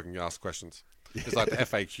 then fucking ask questions. It's like the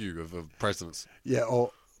FAQ of presidents. Yeah,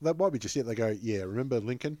 or that might be just it. They go, yeah, remember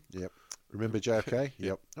Lincoln? Yep. Remember JFK?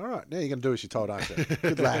 Yep. All right, now you're going to do as you're told, aren't you?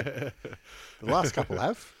 Good lad. The last couple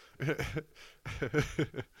have.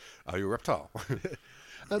 Are you a reptile?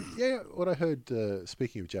 What I heard,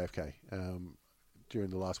 speaking of JFK, during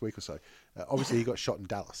the last week or so, obviously he got shot in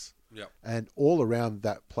Dallas. Yep. And all around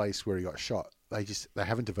that place where he got shot, they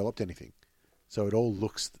haven't developed anything. So it all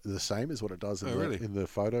looks the same as what it does in the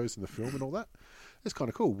photos and the film and all that. It's kind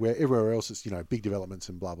of cool. Where everywhere else it's big developments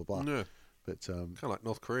and blah blah blah. Yeah. But kind of like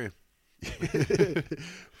North Korea.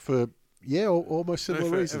 For almost similar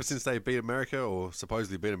reasons. Ever since they beat America, or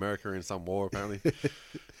supposedly beat America in some war, apparently,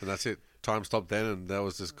 and that's it. Time stopped then, and that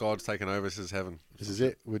was just God's taken over. This is heaven. This is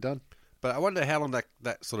it. We're done. But I wonder how long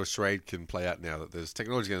that sort of charade can play out now that there's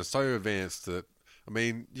technology getting so advanced that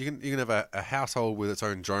you can have a household with its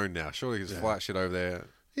own drone now. Surely you can just fly that shit over there.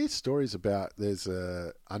 Here's stories about there's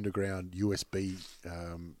a underground USB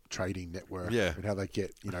trading network and how they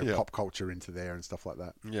get pop culture into there and stuff like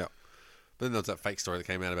that. Yeah. But then there was that fake story that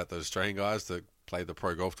came out about those Australian guys that played the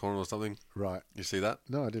pro golf tournament or something. Right. You see that?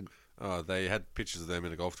 No, I didn't. They had pictures of them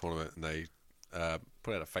in a golf tournament, and they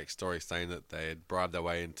put out a fake story saying that they had bribed their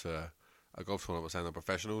way into a golf tournament saying they're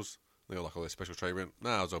professionals. They got like all this special treatment.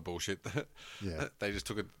 No, it was all bullshit. Yeah. They just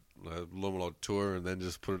took a Lormelod tour and then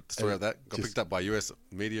just put the story out that. Got picked up by US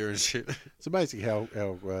media and shit. It's amazing how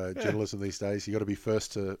journalism these days, you got to be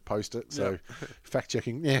first to post it. So fact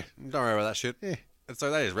checking, don't worry about that shit. Yeah. And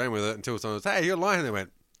so they just ran with it until someone was, hey, you're lying. They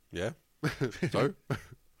went, yeah. So, what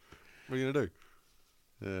are you going to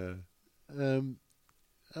do?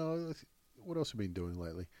 What else have we been doing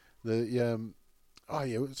lately?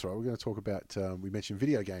 That's right. We're going to talk about. We mentioned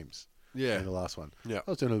video games. Yeah. In the last one. Yeah.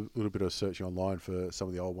 I was doing a little bit of searching online for some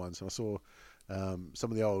of the old ones, and I saw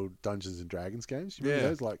some of the old Dungeons and Dragons games. You remember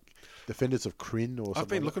those, like Defenders of Kryn or something? I've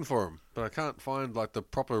been looking for them, but I can't find like the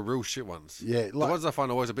proper real shit ones. Yeah, the ones I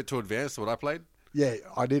find are always a bit too advanced to what I played. Yeah,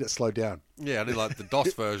 I need it slowed down. Yeah, I need like the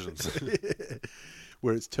DOS versions.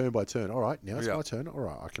 Where it's turn by turn. All right, now it's my turn. All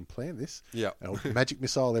right, I can plan this. Yeah. Magic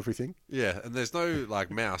missile, everything. Yeah, and there's no like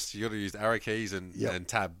mouse. You got to use arrow keys and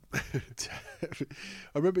tab. I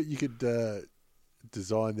remember you could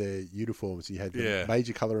design their uniforms. You had the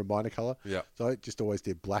major color and minor color. Yeah. So I just always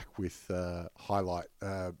did black with highlight,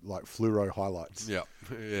 like fluoro highlights. Yeah.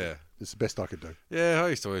 Yeah. It's the best I could do. Yeah, I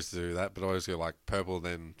used to always do that, but I always go like purple,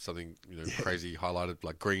 then something crazy highlighted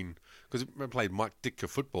like green. Because I played Mike Ditka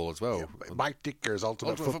football as well. Yeah, Mike Ditka's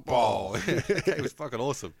Ultimate Football. It was fucking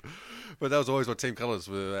awesome. But that was always my team colours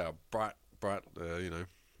were bright,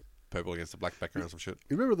 purple against the black background or some shit.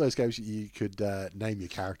 You remember those games you could name your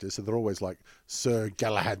characters? So they're always like Sir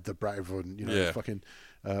Galahad the Brave and, fucking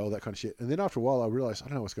all that kind of shit. And then after a while I realised, I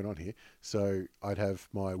don't know what's going on here. So I'd have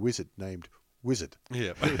my wizard named Wizard.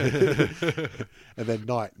 Yeah. And then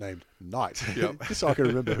Knight named Knight. Yep. Just so I can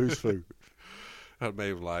remember who's who. I'd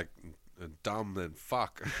made like dumb then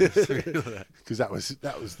fuck. Because that was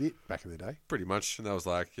it back in the day. Pretty much. And that was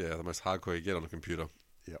like, the most hardcore you get on a computer.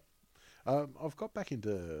 Yep. I've got back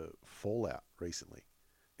into Fallout recently.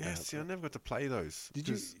 Yeah, see, I never got to play those. Did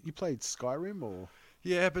you played Skyrim or?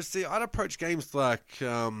 Yeah, but see, I'd approach games like,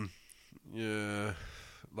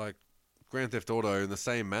 like Grand Theft Auto in the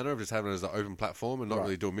same manner of just having it as an open platform and not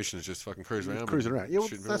really doing missions, just fucking cruising around. Cruising around. Yeah, well,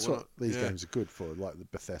 that's what these games are good for, like the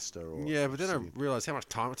Bethesda or... Yeah, but then I realise how much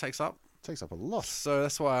time it takes up. It takes up a lot. So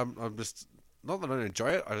that's why I'm just... Not that I don't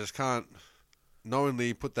enjoy it, I just can't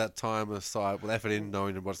knowingly put that time aside with effort in,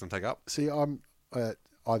 knowing what it's going to take up. See, I'm at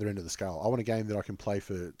either end of the scale. I want a game that I can play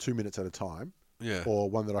for 2 minutes at a time. Yeah. Or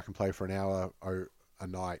one that I can play for an hour or a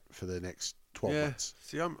night for the next 12 months.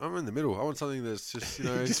 See, I'm in the middle. I want something that's just,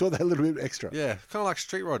 just want that little bit extra. Yeah, kind of like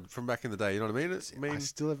Street Rod from back in the day, you know what I mean? I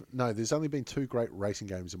still have... No, there's only been 2 great racing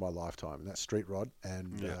games in my lifetime, and that's Street Rod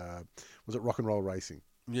and... was it Rock and Roll Racing?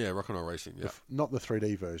 Yeah, Rock and Roll Racing, yeah. Not the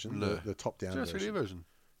 3D version, the top-down version. 3D version?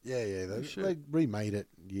 Yeah. They remade it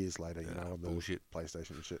years later, on the bullshit.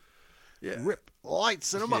 PlayStation and shit. Yeah. Rip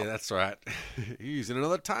lights in them up. Yeah, that's right. He's in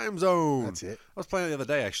another time zone. That's it. I was playing it the other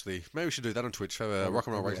day, actually. Maybe we should do that on Twitch, have a Rock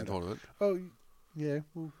and Roll Racing tournament. Oh, yeah.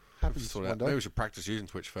 Well, happens one day. Maybe we should practice using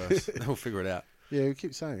Twitch first. Then we'll figure it out. Yeah, we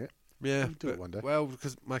keep saying it. Yeah. We'll do it one day. Well,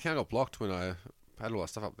 because my account got blocked when I had all that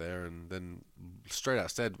stuff up there, and then straight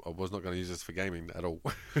out said I was not going to use this for gaming at all.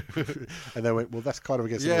 And they went, well, that's kind of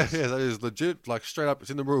against the rules. Yeah, that is legit. Like, straight up,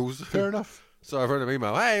 it's in the rules. Fair enough. So I wrote them an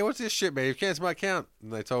email, hey, what's this shit, man? You've cancelled my account.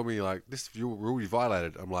 And they told me, like, this rule you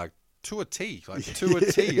violated. I'm like, to a T. Like, to a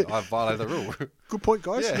T, I violated the rule. Good point,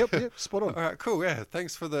 guys. Yeah. Yep, spot on. All right, cool, yeah.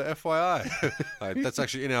 Thanks for the FYI. That's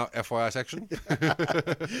actually in our FYI section.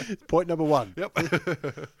 Point number 1. Yep.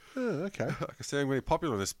 Okay. I can see I'm really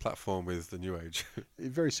popular on this platform with the new age.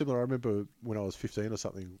 Very similar. I remember when I was 15 or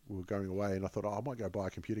something, we were going away, and I thought, I might go buy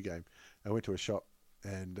a computer game. I went to a shop,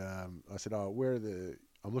 and I said, where are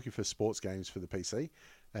I'm looking for sports games for the PC.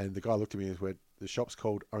 And the guy looked at me and went, the shop's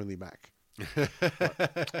called Only Mac.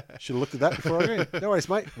 Should have looked at that before I went. No worries,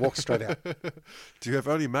 mate. Walk straight out. Do you have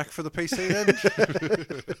Only Mac for the PC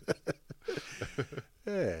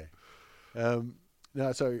Yeah. then?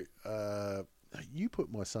 No, so you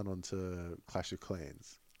put my son onto Clash of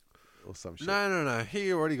Clans or some shit. No.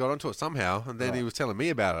 He already got onto it somehow, and then he was telling me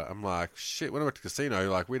about it. I'm like, shit, when I went to the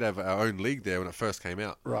casino, like, we'd have our own league there when it first came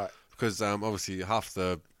out. Right. Because obviously half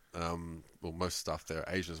the... most stuff, they're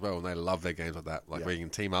Asian as well, and they love their games like that. Like where you can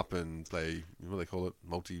team up and play, what do they call it?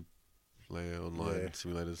 Multiplayer online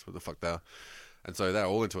simulators, what the fuck they are. And so they're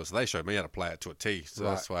all into it. So they showed me how to play it to a T. So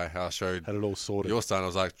that's why I showed had it all sorted. Your son. I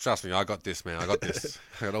was like, trust me, I got this, man. I got this.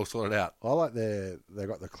 I got it all sorted out. I like they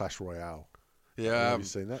got the Clash Royale. Yeah. Have you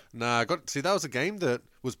seen that? Nah, that was a game that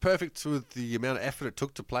was perfect with the amount of effort it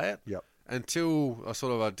took to play it. Yep. Until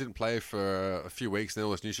I didn't play for a few weeks, and then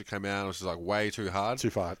all this new shit came out, and it was just like way too hard. Too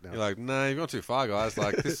far now. You're like, no, you've gone too far, guys.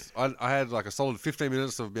 Like this, I had like a solid 15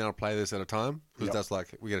 minutes of being able to play this at a time, because that's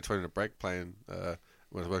like, we get a 20-minute break playing when I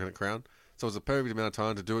was working at Crown. So it was a perfect amount of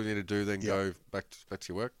time to do what you need to do, then go back to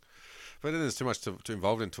your work. But then there's too much to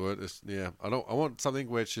involve into it. I want something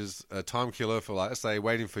which is a time killer for, like, let's say,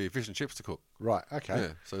 waiting for your fish and chips to cook. Right, okay.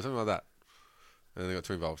 Yeah, so something like that. And they got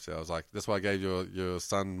too involved. So I was like, that's why I gave your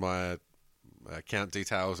son my account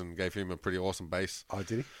details and gave him a pretty awesome base. Oh,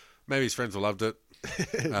 did he? Maybe his friends will loved it.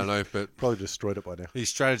 I don't know, but Probably destroyed it by now. his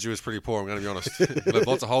strategy was pretty poor, I'm going to be honest. Left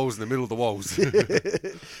lots of holes in the middle of the walls.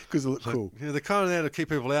 Because it looked cool. Yeah, they're kind of there to keep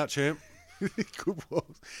people out, champ. Good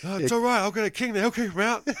balls. Oh, it's all right, I'll get a king there, I'll keep him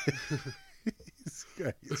out. It's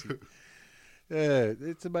crazy. Yeah,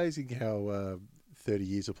 it's amazing how 30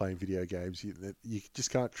 years of playing video games, you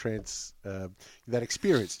just can't that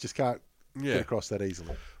experience just can't get across that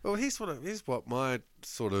easily. Well, here's what my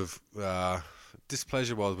sort of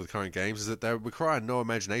displeasure was with current games is that they require no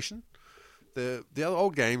imagination. The other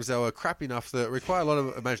old games, they were crap enough that require a lot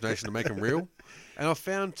of imagination to make them real. And I've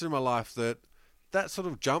found through my life that sort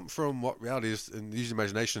of jump from what reality is and using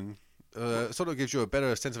imagination sort of gives you a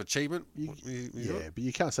better sense of achievement. But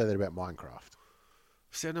you can't say that about Minecraft.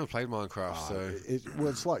 See, I never played Minecraft, so...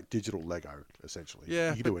 It's like digital Lego, essentially. Yeah,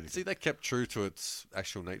 you can do anything. See, they kept true to its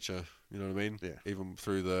actual nature, you know what I mean? Yeah. Even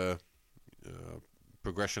through the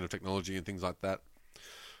progression of technology and things like that.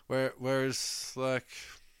 Whereas, like...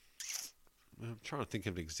 I'm trying to think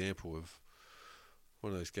of an example of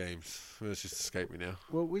one of those games. It's just escaped me now.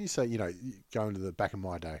 Well, when you say, going to the back of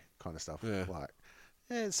my day kind of stuff,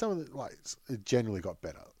 some of it generally got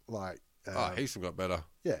better. Heaps of them got better.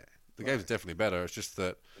 Yeah. The game's definitely better. It's just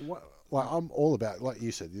that... I'm all about, like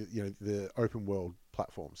you said, the open world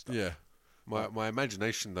platform stuff. Yeah. My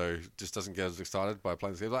imagination, though, just doesn't get as excited by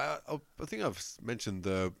playing this game. I think I've mentioned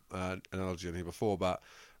the analogy on here before, but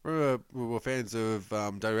remember we were fans of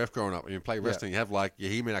WF growing up. When you play wrestling, you have like your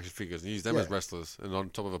He-Man action figures and you use them as wrestlers and on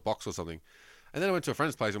top of a box or something. And then I went to a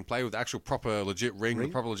friend's place and played with actual proper legit ring?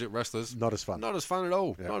 With proper legit wrestlers. Not as fun. Not as fun at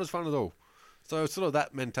all. Yeah. Not as fun at all. So it's sort of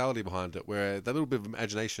that mentality behind it, where that little bit of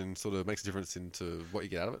imagination sort of makes a difference into what you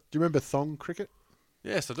get out of it. Do you remember thong cricket?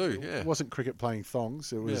 Yes, I do, yeah. It wasn't cricket playing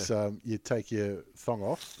thongs. It was you'd take your thong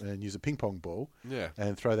off and use a ping pong ball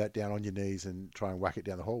and throw that down on your knees and try and whack it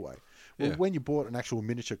down the hallway. Well, when you bought an actual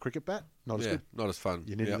miniature cricket bat, not as good. Not as fun.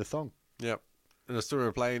 You needed a thong. Yep. And I still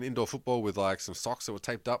remember playing indoor football with like some socks that were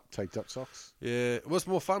taped up. Taped up socks. Yeah, it was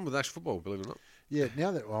more fun with actual football, believe it or not. Yeah,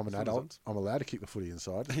 now that I'm an adult, I'm allowed to kick the footy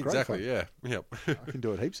inside. It's exactly, great fun. Yeah. Yep. I can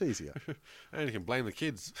do it heaps easier. And you can blame the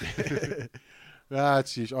kids. I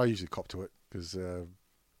usually cop to it because, if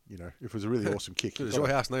it was a really awesome kick. It's your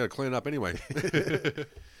house and they got to clean it up anyway.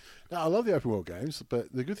 No, I love the open world games,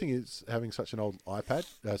 but the good thing is having such an old iPad,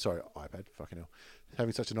 fucking hell,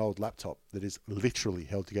 having such an old laptop that is literally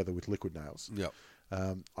held together with liquid nails. Yep.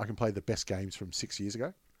 I can play the best games from 6 years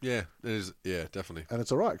ago. Yeah, it is. Yeah, definitely. And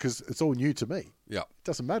it's all right because it's all new to me. Yeah. It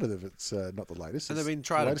doesn't matter if it's not the latest. And they've been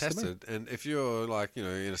tried and tested. And if you're like, in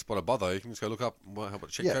a spot of bother, you can just go look up what the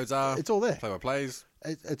cheat codes are. It's all there. Play by plays.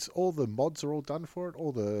 It's all the mods are all done for it.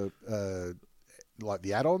 All the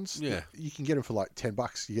the add-ons. Yeah. You can get them for like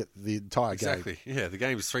 $10. You get the entire game. Exactly. Yeah, the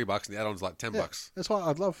game is $3 and the add-on's like $10. That's why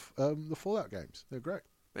I love the Fallout games. They're great.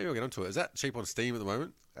 Maybe I'll get onto it. Is that cheap on Steam at the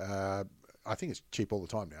moment? I think it's cheap all the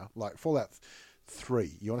time now. Like Fallout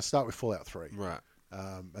 3. You want to start with Fallout 3. Right.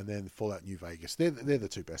 And then Fallout New Vegas. They're the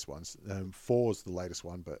two best ones. 4's the latest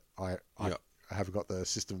one, but I haven't got the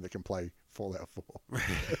system that can play Fallout 4.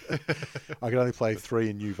 I can only play 3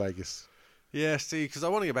 in New Vegas. Yeah, see, because I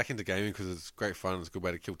want to get back into gaming because it's great fun. It's a good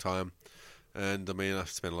way to kill time. And, I mean, I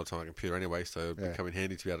spend a lot of time on a computer anyway, so it'd come in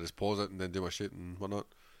handy to be able to just pause it and then do my shit and whatnot.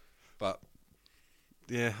 But,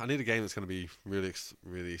 yeah, I need a game that's going to be really,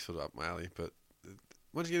 really sort of up my alley. But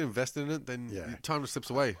once you get invested in it, then time just slips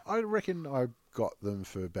away. I reckon I got them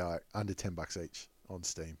for about under $10 each on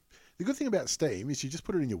Steam. The good thing about Steam is you just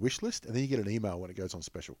put it in your wish list and then you get an email when it goes on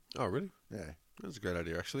special. Oh, really? Yeah. That's a great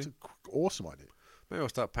idea, actually. It's an awesome idea. Maybe I'll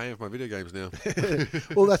start paying for my video games now.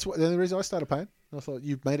 Well, that's the reason I started paying. I thought,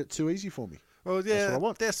 you've made it too easy for me. Well, yeah, that's what I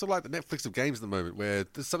want. They're sort of like the Netflix of games at the moment, where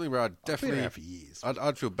there's something where I'd definitely... for years.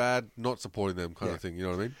 I'd feel bad not supporting them kind of thing, you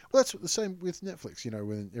know what I mean? Well, that's the same with Netflix,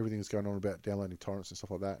 when everything's going on about downloading torrents and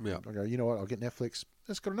stuff like that. Yeah. I go, you know what, I'll get Netflix.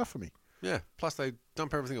 That's good enough for me. Yeah, plus they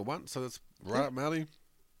dump everything at once, so that's right up my alley.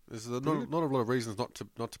 There's not a lot of reasons not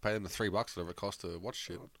to pay them the $3 whatever it costs to watch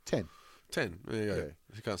shit. 10. There you go.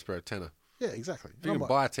 If you can't spare a tenner. Yeah, exactly. If you can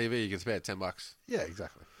buy a TV, you can spare $10. Yeah,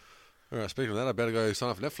 exactly. All right, speaking of that, I better go sign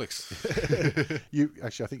up for Netflix.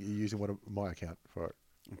 I think you're using one of my account for it.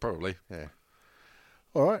 Probably. Yeah.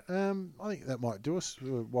 All right. I think that might do us.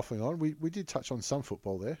 We're waffling on. We did touch on some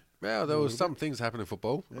football there. Yeah, there was some things happening in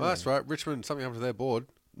football. Yeah. Oh, that's right. Richmond, something happened to their board.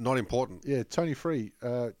 Not important. Yeah, Tony Free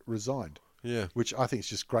resigned. Yeah. Which I think is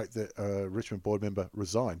just great that a Richmond board member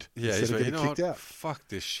resigned. Yeah, instead of getting kicked out. Fuck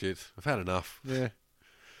this shit. I've had enough. Yeah.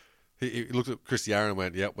 He looked at Chris Yarra and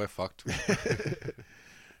went, yep, we're fucked.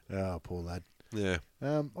 Oh, poor lad. Yeah.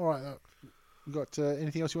 All right. We got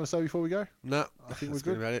anything else you want to say before we go? No. I think we're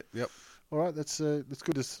good. About it. Yep. All right, that's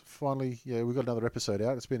good. As finally, we've got another episode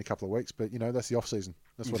out. It's been a couple of weeks, but that's the off season.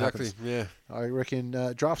 That's what happens. Yeah. I reckon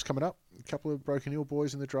drafts coming up. A couple of Broken Hill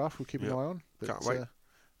boys in the draft. We'll keep an eye on. But, can't wait.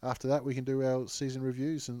 After that, we can do our season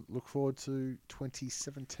reviews and look forward to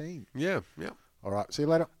 2017. Yeah. All right, see you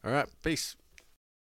later. All right, peace.